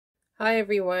Hi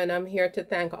everyone, I'm here to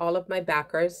thank all of my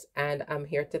backers, and I'm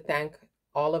here to thank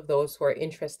all of those who are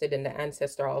interested in the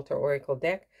Ancestor Altar Oracle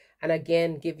Deck, and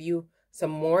again give you some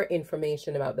more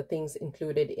information about the things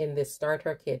included in this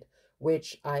starter kit,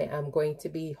 which I am going to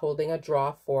be holding a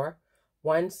draw for.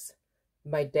 Once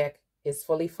my deck is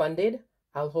fully funded,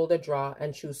 I'll hold a draw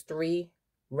and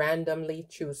randomly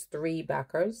choose three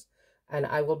backers, and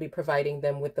I will be providing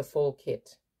them with the full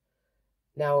kit.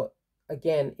 Now,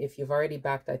 again, if you've already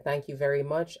backed, I thank you very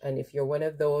much. And if you're one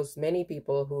of those many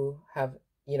people who have,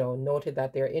 noted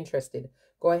that they're interested,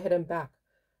 go ahead and back.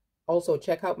 Also,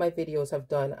 check out my videos I've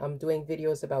done. I'm doing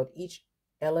videos about each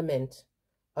element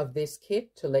of this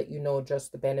kit to let you know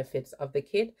just the benefits of the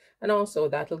kit. And also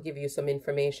that'll give you some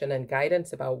information and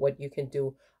guidance about what you can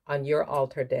do on your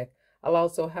altar deck. I'll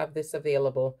also have this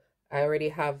available. I already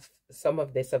have some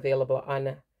of this available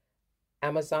on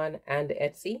Amazon and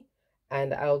Etsy.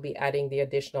 And I'll be adding the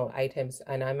additional items,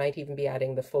 and I might even be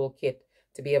adding the full kit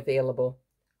to be available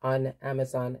on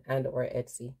Amazon and or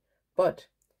Etsy. But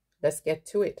let's get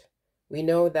to it. We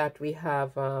know that we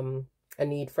have a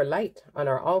need for light on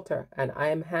our altar, and I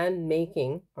am hand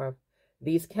making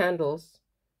these candles,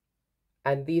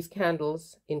 and these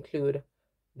candles include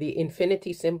the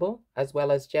infinity symbol as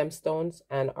well as gemstones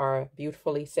and are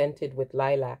beautifully scented with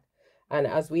lilac. And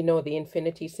as we know, the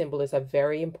infinity symbol is a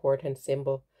very important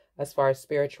symbol as far as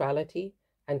spirituality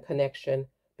and connection,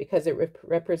 because it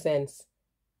represents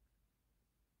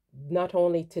not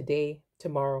only today,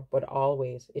 tomorrow, but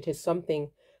always. It is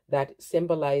something that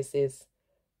symbolizes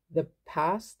the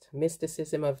past,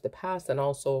 mysticism of the past, and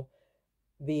also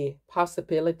the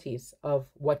possibilities of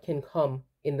what can come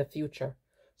in the future.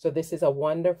 So this is a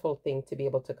wonderful thing to be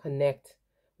able to connect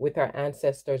with our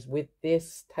ancestors with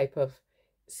this type of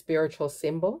spiritual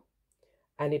symbol,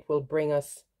 and it will bring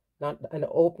us not an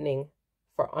opening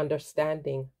for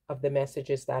understanding of the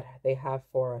messages that they have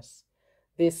for us.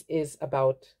 This is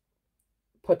about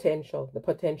potential, the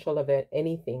potential of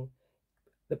anything,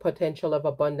 the potential of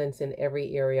abundance in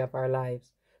every area of our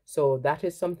lives. So that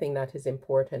is something that is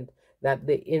important, that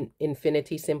the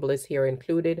infinity symbol is here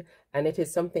included, and it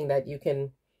is something that you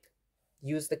can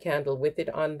use the candle with it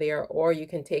on there, or you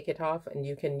can take it off and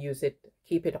you can use it,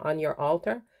 keep it on your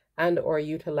altar, and or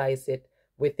utilize it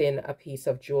within a piece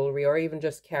of jewelry, or even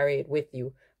just carry it with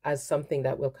you as something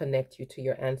that will connect you to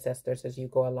your ancestors as you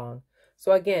go along.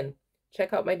 So again,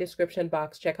 check out my description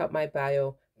box, check out my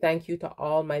bio. Thank you to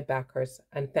all my backers,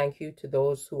 and thank you to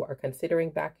those who are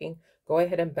considering backing. Go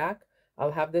ahead and back.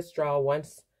 I'll have this draw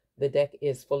once the deck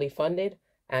is fully funded,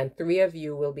 and 3 of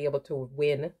you will be able to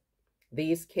win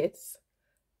these kits,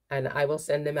 and I will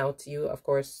send them out to you. Of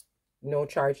course, no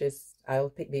charges. I'll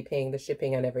be paying the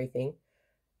shipping and everything.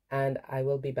 And I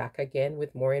will be back again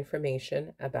with more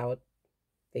information about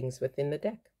things within the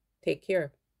deck. Take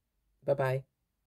care. Bye-bye.